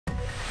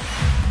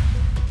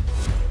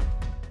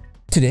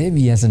Today,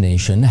 we as a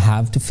nation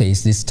have to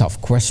face this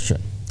tough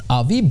question.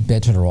 Are we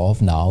better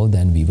off now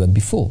than we were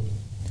before?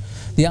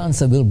 The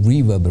answer will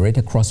reverberate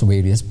across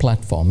various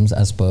platforms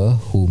as per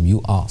whom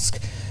you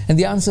ask. And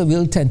the answer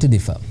will tend to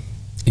differ.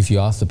 If you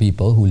ask the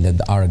people who led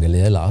the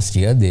Aragalaya last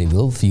year, they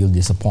will feel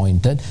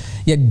disappointed,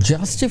 yet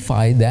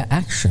justify their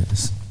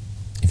actions.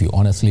 If you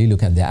honestly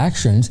look at their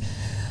actions,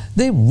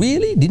 they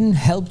really didn't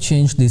help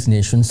change this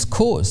nation's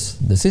course.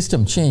 The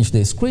system change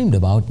they screamed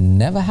about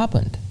never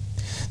happened.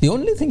 The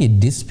only thing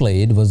it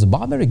displayed was the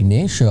barbaric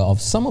nature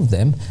of some of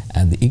them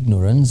and the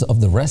ignorance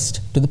of the rest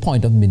to the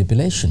point of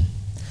manipulation.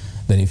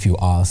 Then if you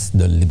ask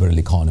the liberal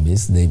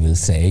economists, they will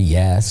say,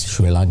 yes,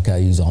 Sri Lanka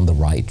is on the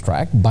right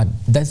track, but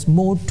there's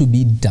more to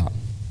be done.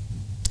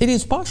 It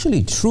is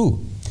partially true,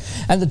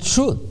 and the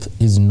truth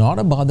is not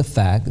about the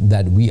fact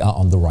that we are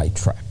on the right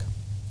track.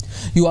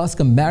 You ask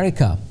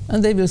America,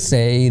 and they will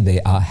say they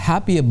are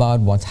happy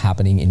about what's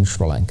happening in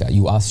Sri Lanka.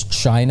 You ask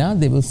China,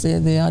 they will say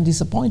they are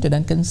disappointed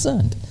and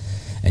concerned.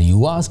 And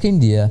you ask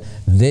India,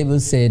 they will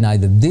say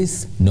neither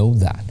this nor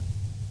that.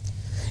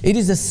 It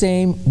is the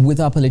same with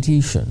our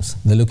politicians.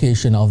 The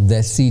location of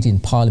their seat in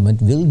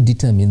parliament will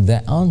determine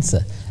their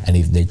answer. And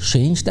if they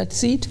change that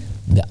seat,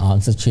 the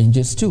answer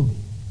changes too.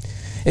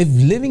 If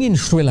living in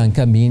Sri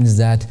Lanka means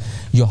that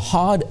your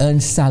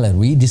hard-earned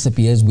salary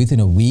disappears within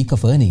a week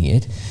of earning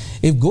it,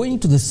 if going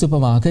to the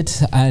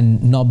supermarket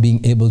and not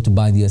being able to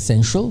buy the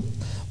essential,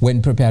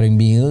 when preparing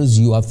meals,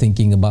 you are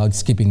thinking about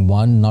skipping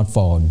one, not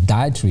for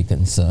dietary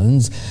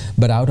concerns,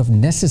 but out of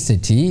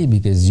necessity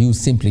because you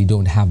simply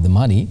don't have the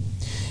money.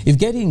 If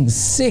getting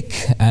sick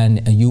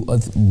and you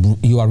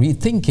are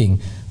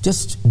rethinking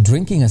just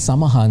drinking a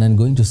samahan and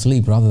going to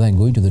sleep rather than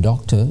going to the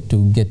doctor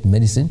to get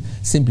medicine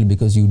simply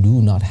because you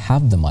do not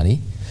have the money.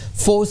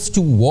 Forced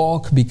to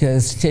walk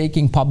because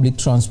taking public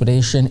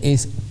transportation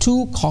is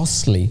too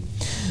costly,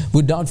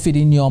 would not fit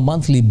in your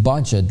monthly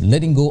budget,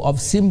 letting go of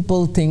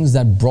simple things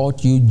that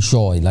brought you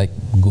joy, like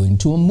going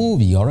to a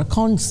movie or a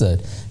concert,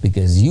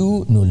 because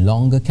you no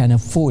longer can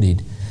afford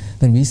it,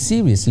 then we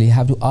seriously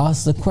have to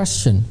ask the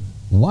question,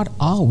 what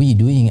are we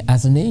doing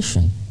as a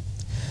nation?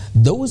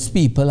 Those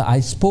people I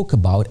spoke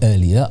about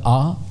earlier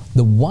are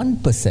the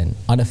 1%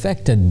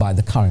 unaffected by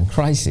the current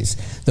crisis,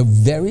 the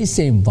very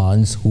same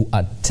ones who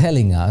are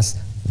telling us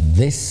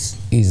this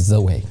is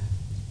the way.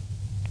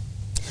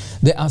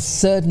 They are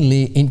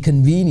certainly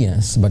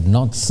inconvenienced but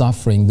not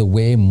suffering the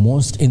way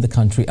most in the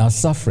country are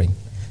suffering.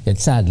 Yet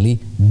sadly,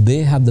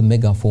 they have the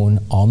megaphone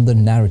on the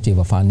narrative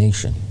of our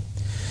nation.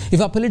 If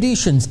our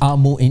politicians are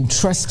more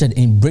interested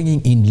in bringing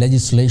in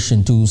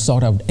legislation to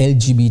sort out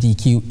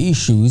LGBTQ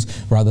issues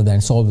rather than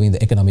solving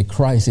the economic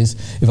crisis,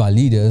 if our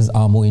leaders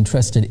are more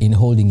interested in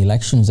holding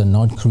elections and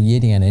not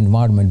creating an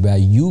environment where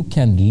you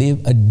can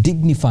live a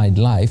dignified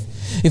life,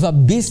 if our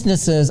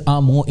businesses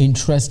are more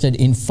interested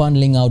in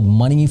funneling out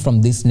money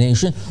from this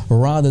nation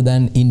rather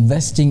than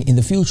investing in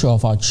the future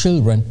of our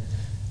children,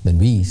 then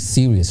we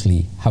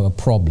seriously have a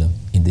problem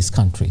in this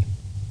country.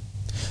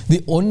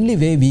 The only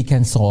way we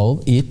can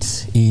solve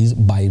it is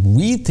by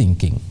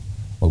rethinking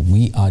what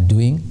we are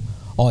doing,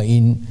 or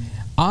in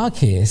our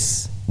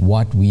case,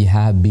 what we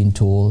have been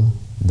told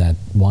that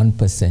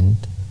 1%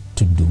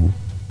 to do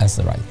as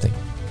the right thing.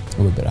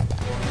 We'll be right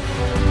back.